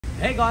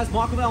Hey guys,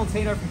 Michael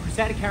Valentino from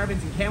Insulated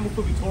Caravans in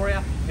Campbellfield,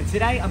 Victoria, and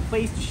today I'm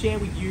pleased to share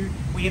with you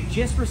we have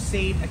just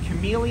received a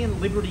Chameleon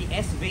Liberty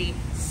SV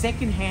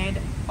second-hand,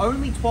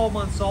 only 12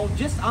 months old,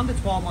 just under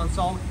 12 months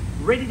old,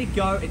 ready to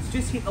go. It's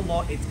just hit the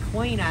lot, it's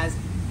clean as,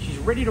 she's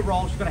ready to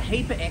roll, she's got a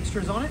heap of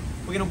extras on it.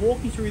 We're going to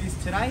walk you through this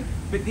today,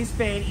 but this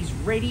van is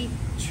ready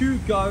to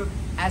go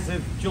as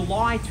of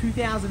July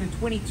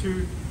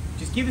 2022.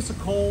 Just give us a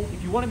call.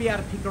 If you want to be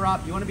able to pick her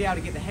up, you want to be able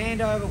to get the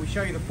handover, we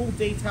show you the full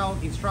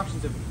detailed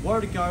instructions of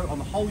where to go on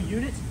the whole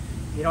unit.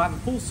 You know, have a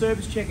full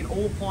service check and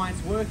all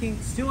appliances working,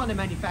 still under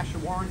manufacturer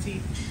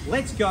warranty.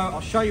 Let's go,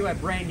 I'll show you our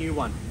brand new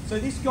one. So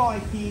this guy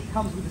here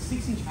comes with a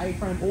 6-inch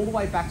A-frame all the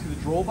way back to the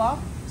drawbar,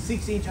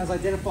 6-inch as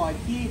identified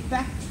here,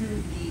 back to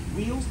the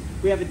wheels.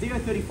 We have a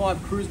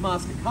DO35 Cruise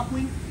Master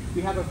coupling.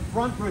 We have a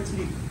front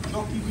rotative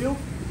jockey wheel,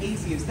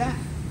 easy as that.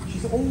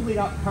 She's all lit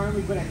up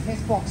currently, we've got our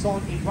test box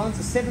on. It runs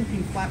a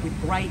 7-pin flat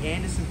with grey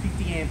Anderson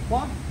 50 amp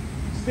plug.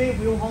 Spare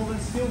wheel holders,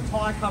 still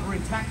tyre cover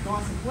intact,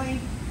 nice and clean.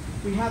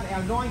 We have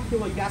our 9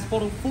 kilo gas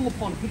bottle, full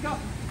upon pickup.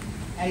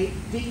 A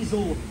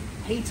diesel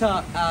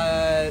heater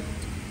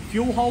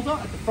fuel holder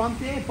at the front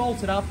there,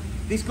 bolted up.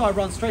 This guy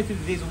runs straight through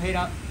the diesel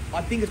heater.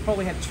 I think it's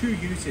probably had 2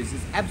 uses.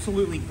 It's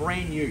absolutely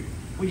brand new.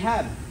 We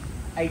have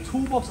a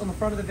toolbox on the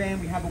front of the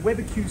van. We have a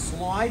Weber Q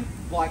slide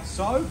like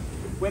so.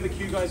 Weber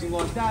Q goes in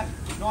like that,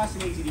 nice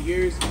and easy to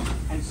use,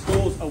 and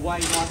stores away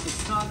nice and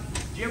snug.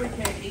 Jerry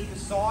can either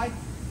side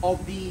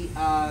of the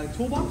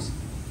toolbox,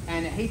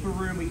 and a heap of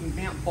room. We can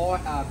mount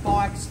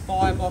bikes,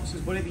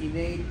 fireboxes, whatever you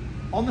need.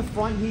 On the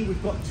front here,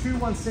 we've got 2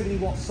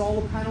 170-watt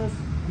solar panels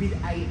with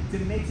a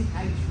Dometic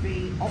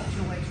HV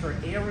optional extra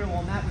aerial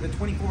on that with a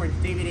 24-inch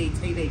DVD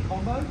TV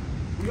combo.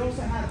 We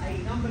also have a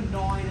number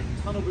 9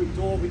 tunnel boot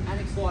door with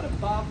annex light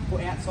above for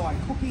outside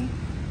cooking.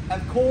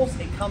 Of course,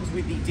 it comes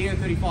with the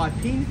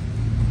DO35 pin.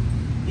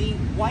 The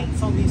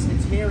weights on this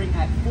are tearing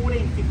at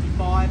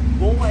 1455,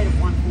 ball weight of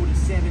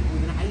 147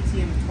 with an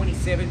ATM of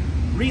 27.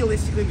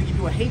 Realistically, we give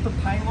you a heap of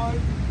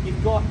payload.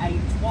 You've got a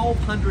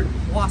 1200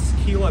 plus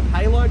kilo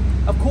payload.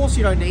 Of course,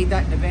 you don't need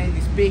that in a van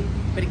this big,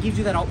 but it gives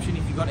you that option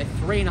if you've got a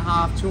 3.5,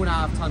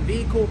 2.5 ton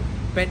vehicle.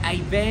 But a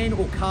van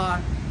or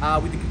car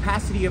with the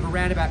capacity of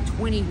around about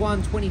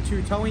 21,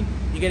 22 towing,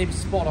 you're going to be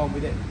spot on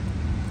with it.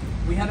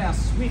 We have our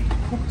Swift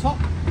cooktop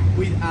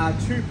with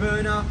 2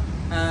 burner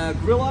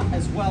griller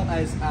as well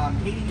as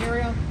heating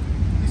area.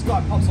 This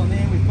guy pops on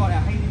there. We've got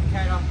our heat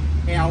indicator,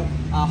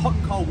 our hot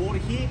and cold water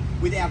here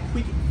with our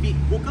quick fit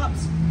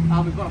hookups.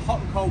 We've got a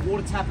hot and cold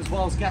water tap as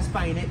well as gas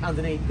bayonet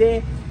underneath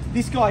there.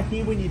 This guy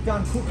here, when you're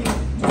done cooking,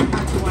 just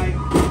packs away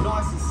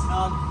nice and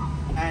snug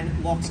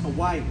and locks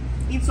away.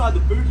 Inside the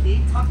boot here,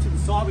 tucked to the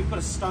side, we've got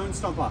a stone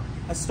stomper.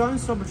 A stone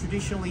stomper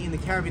traditionally in the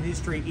caravan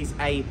industry is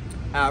a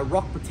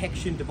rock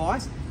protection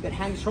device that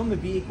hangs from the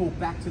vehicle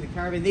back to the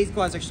caravan. These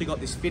guys actually got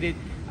this fitted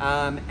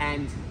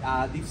and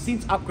they've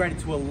since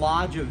upgraded to a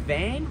larger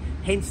van,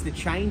 hence the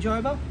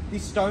changeover.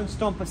 This stone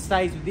stomper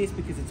stays with this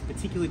because it's a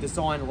particularly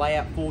designed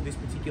layout for this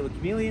particular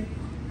Chameleon.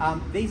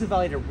 These are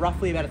valued at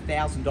roughly about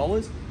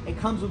 $1,000. It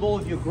comes with all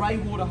of your grey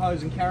water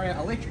hose and carrier,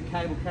 electric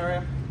cable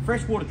carrier,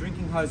 freshwater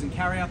drinking hose and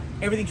carrier.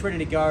 Everything's ready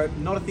to go,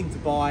 not a thing to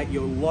buy,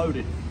 you're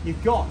loaded.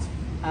 You've got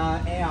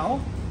our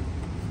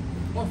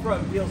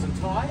off-road wheels and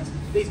tyres.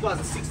 These guys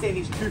are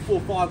 16-inch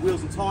 245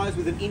 wheels and tyres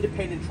with an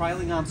independent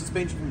trailing arm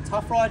suspension from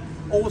Tough Ride.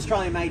 All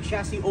Australian made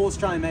chassis, all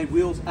Australian made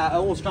wheels,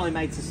 all Australian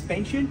made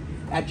suspension.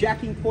 Our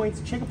jacking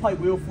points, checker plate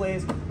wheel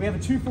flares. We have a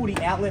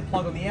 240 outlet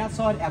plug on the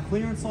outside, our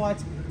clearance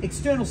lights,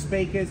 external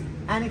speakers,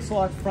 annex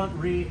lights front,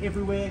 rear,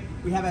 everywhere.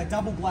 We have our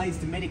double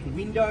glazed Dometic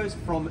windows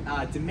from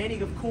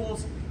Dometic, of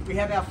course. We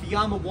have our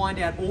Fiamma wind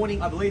out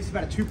awning, I believe it's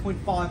about a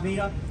 2.5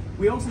 metre.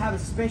 We also have a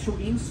special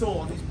install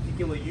on this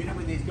particular unit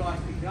when these guys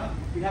pick it up.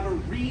 We have a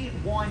rear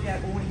wind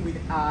out awning with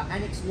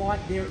annex light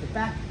there at the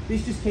back.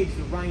 This just keeps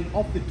the rain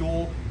off the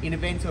door in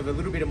event of a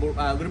little bit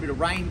of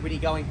rain when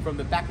you're going from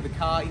the back of the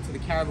car into the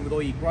caravan with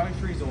all your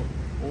groceries or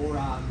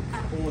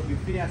all of your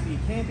fit outs for your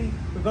camping.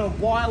 We've got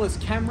a wireless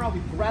camera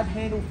with grab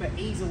handle for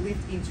ease of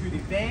lift into the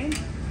van.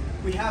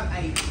 We have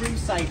a trim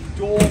safe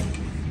door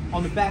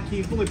on the back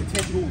here, fully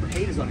protected, all the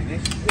heaters on in there.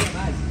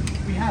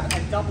 We have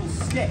a double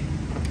step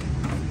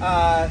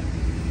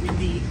with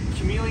the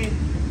Chameleon,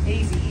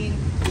 easy in.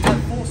 We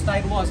have 4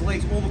 stabiliser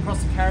legs all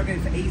across the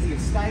caravan for easy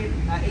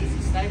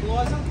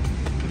stabiliser.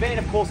 The van,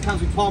 of course,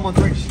 comes with 12-month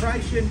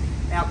registration,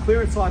 our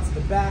clearance lights at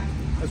the back,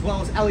 as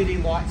well as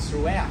LED lights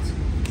throughout.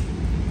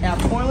 Our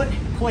toilet,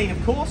 clean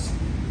of course,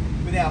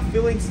 with our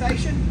filling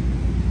station.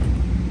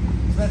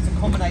 So that's a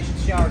combination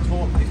shower and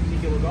toilet for this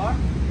particular guy.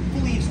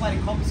 Fully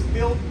insulated composite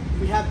build.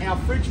 We have our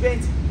fridge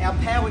vents, our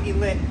power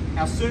inlet,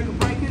 our circuit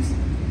breakers.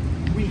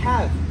 We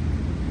have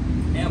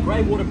our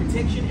grey water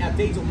protection, our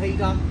diesel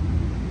heater,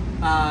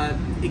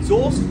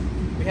 exhaust.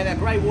 We have our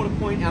grey water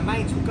point, our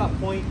mains hookup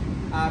point,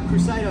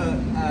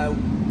 Crusader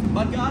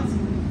mud guards,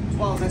 as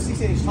well as our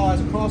 16-inch tyres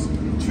across, 2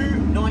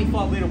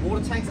 95-litre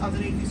water tanks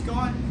underneath this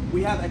guy.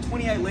 We have a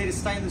 28-litre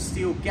stainless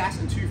steel gas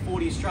and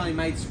 240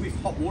 Australian-made Swift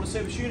hot water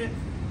service unit.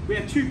 We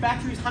have 2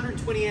 batteries,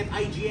 120 amp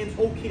AGMs,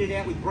 all kitted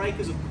out with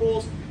breakers, of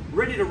course.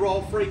 ready to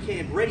roll, free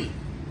camp ready.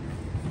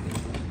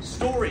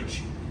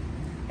 Storage.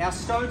 Our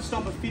stone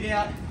stopper fit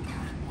out,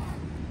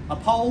 a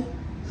pole,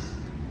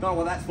 don't know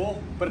what that's for,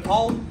 but a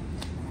pole.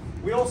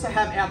 We also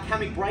have our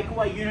Camic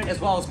breakaway unit as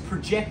well as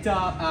projector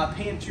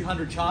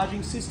PM200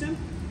 charging system.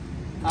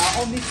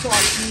 On this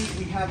side here,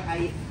 we have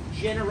a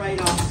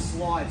generator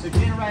slide. So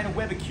generator,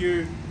 Weber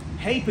Q,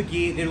 heap of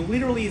gear. There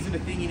literally isn't a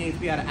thing you need to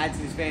be able to add to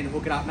this van to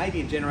hook it up.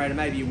 Maybe a generator,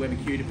 maybe a Weber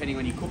Q, depending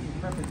on your cooking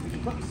preference. But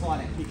you've got your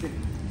slide out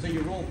kitchen, so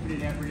you're all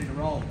fitted out, ready to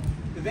roll.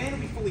 The van will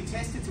be fully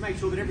tested to make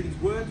sure that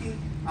everything's working,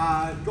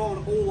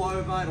 gone all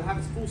over. It'll have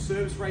its full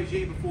service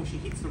regime before she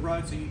hits the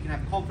road, so you can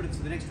have confidence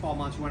for the next 12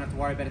 months you won't have to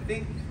worry about a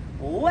thing.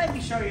 Let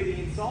me show you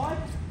the inside.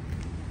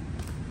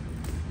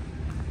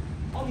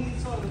 On the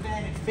inside of the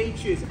van, it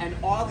features an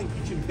island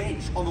kitchen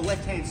bench on the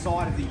left-hand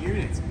side of the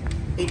unit.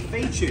 It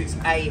features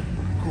a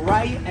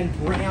grey and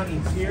brown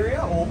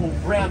interior, or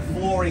brown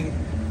flooring.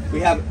 We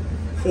have,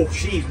 oh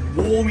she's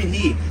warm in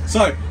here.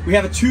 So we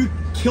have a 2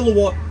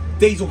 kilowatt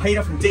diesel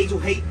heater from Diesel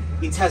Heat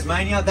in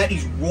Tasmania. That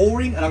is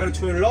roaring, and I've got to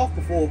turn it off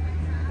before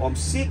I'm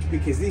sick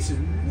because this is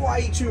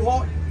way too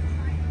hot.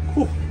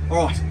 Whew.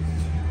 All right,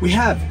 we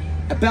have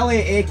a Bel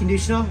Air air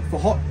conditioner for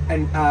hot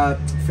and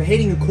for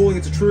heating and cooling.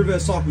 It's a true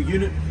recycle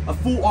unit. A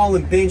full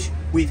island bench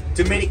with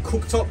Dometic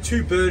cooktop,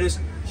 2 burners,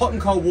 hot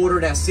and cold water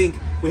at our sink.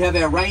 We have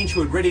our range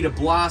hood ready to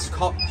blast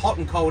hot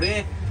and cold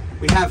air.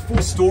 We have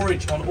full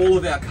storage on all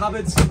of our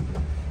cupboards.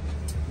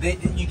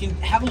 You can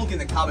have a look in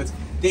the cupboards.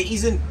 There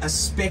isn't a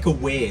speck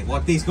of wear.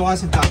 Like, these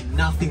guys have done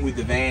nothing with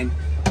the van.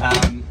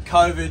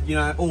 COVID, you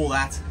know, all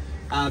that.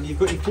 You've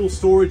got your full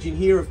storage in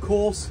here, of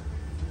course.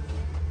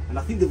 And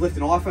I think they've left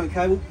an iPhone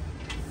cable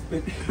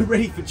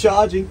ready for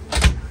charging.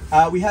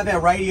 We have our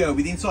radio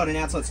with inside and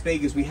outside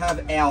speakers. We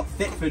have our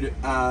Thetford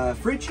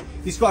fridge.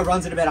 This guy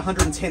runs at about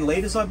 110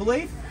 litres, I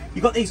believe.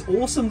 You've got these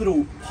awesome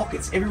little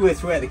pockets everywhere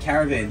throughout the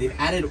caravan. They've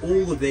added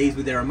all of these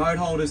with their remote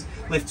holders,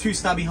 left 2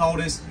 stubby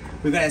holders.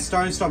 We've got our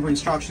stone stopper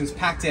instructions,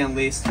 pack down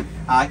list.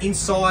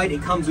 Inside,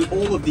 it comes with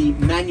all of the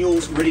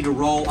manuals ready to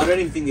roll. I don't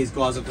even think these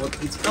guys have,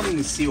 it's coming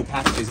with sealed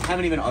packages. I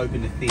haven't even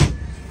opened a thing.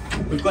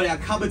 We've got our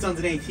cupboards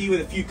underneath here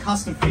with a few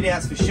custom fit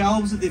outs for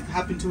shelves that they've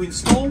happened to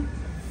install.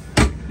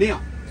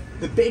 Now,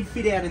 the bed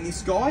fit out in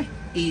this guy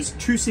is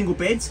 2 single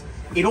beds.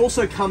 It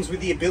also comes with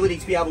the ability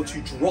to be able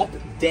to drop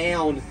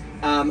down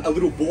a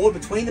little board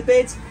between the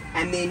beds,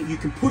 and then you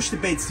can push the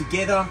beds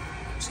together.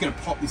 I'm just gonna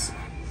pop this.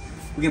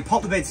 We're gonna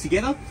pop the beds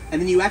together, and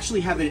then you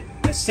actually have a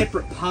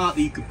separate part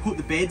that you could put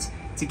the beds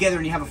together,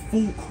 and you have a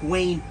full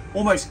queen,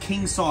 almost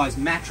king size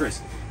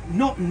mattress.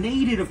 Not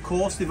needed, of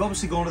course. They've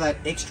obviously gone to that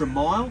extra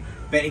mile,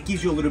 but it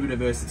gives you a little bit of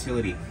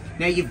versatility.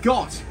 Now you've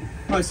got,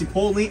 most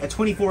importantly, a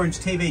 24-inch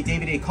TV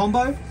DVD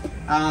combo.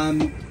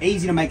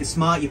 Easy to make a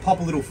smart. You pop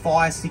a little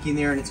fire stick in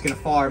there and it's going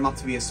to fire them up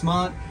to be a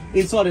smart.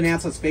 Inside and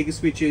outside speaker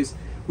switches.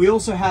 We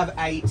also have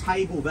a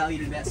table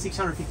valued at about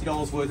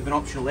 $650 worth of an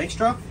optional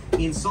extra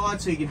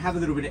inside, so you can have a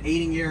little bit of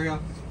eating area.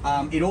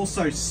 It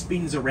also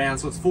spins around,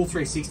 so it's full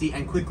 360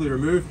 and quickly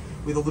remove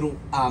with a little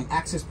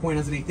access point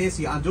underneath there,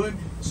 so you undo them.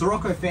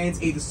 Sirocco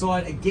fans either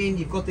side. Again,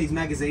 you've got these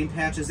magazine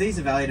pouches. These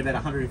are valued at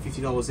about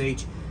 $150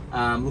 each.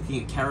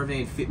 Looking at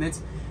caravan fitment.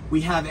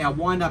 We have our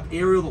wind-up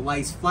aerial that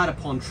lays flat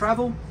upon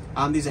travel.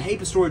 There's a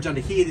heap of storage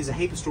under here. There's a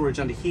heap of storage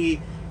under here.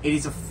 It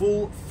is a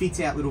full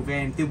fit-out little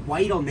van. The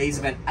wait on these is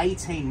about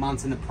 18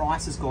 months, and the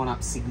price has gone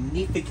up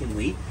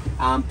significantly.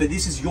 But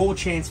this is your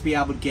chance to be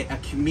able to get a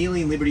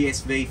Chameleon Liberty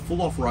SV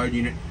full off-road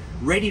unit,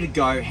 ready to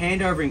go,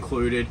 handover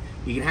included.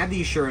 You can have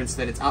the assurance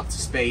that it's up to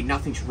speed,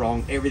 nothing's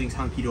wrong, everything's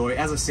hunky-dory.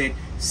 As I said,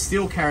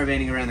 still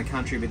caravanning around the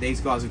country, but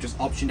these guys have just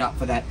optioned up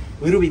for that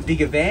little bit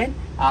bigger van.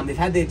 They've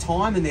had their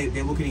time and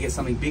they're looking to get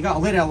something bigger. I'll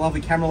let our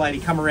lovely camera lady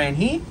come around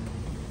here.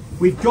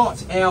 We've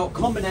got our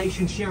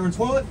combination shower and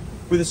toilet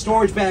with a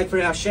storage bag for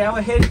our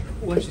shower head.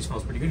 Oh, actually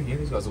smells pretty good in here.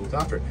 These guys have looked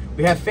after it.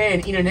 We have fan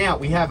in and out.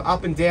 We have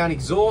up and down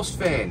exhaust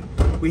fan.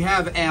 We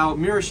have our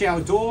mirror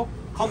shower door,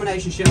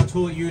 combination shower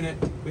toilet unit.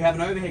 We have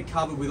an overhead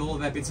cupboard with all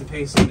of our bits and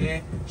pieces in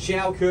there.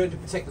 Shower curtain to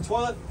protect the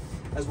toilet,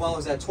 as well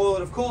as our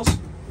toilet, of course,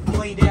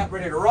 cleaned out,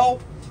 ready to roll.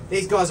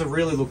 These guys have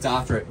really looked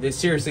after it. There's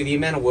seriously, the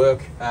amount of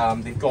work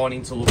they've gone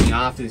into looking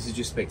after this is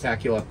just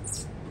spectacular.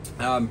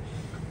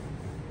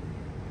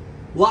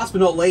 Last but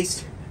not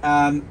least,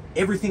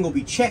 everything will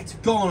be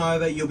checked, gone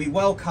over. You'll be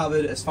well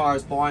covered as far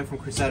as buying from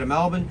Crusader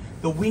Melbourne.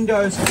 The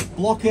windows,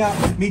 block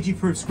out,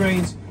 midge-proof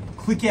screens,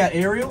 click out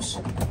aerials.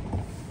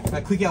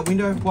 Click out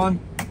window, 1,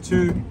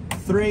 2,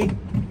 3,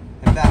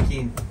 and back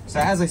in. So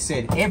as I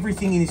said,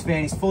 everything in this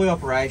van is fully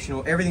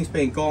operational. Everything's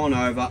been gone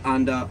over,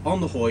 under,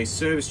 on the hoist,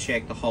 service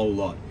check, the whole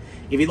lot.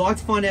 If you'd like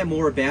to find out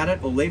more about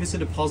it or leave us a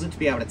deposit to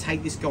be able to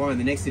take this guy on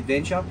the next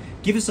adventure,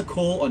 give us a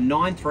call on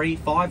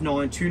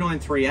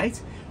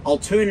 93592938.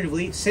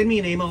 Alternatively, send me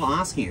an email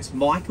asking us,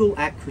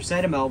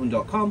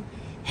 michael@crusadermelbourne.com.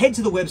 Head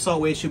to the website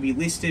where it should be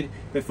listed.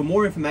 But for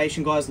more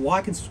information, guys,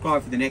 like and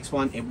subscribe for the next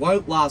one. It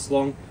won't last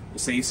long. We'll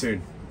see you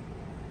soon.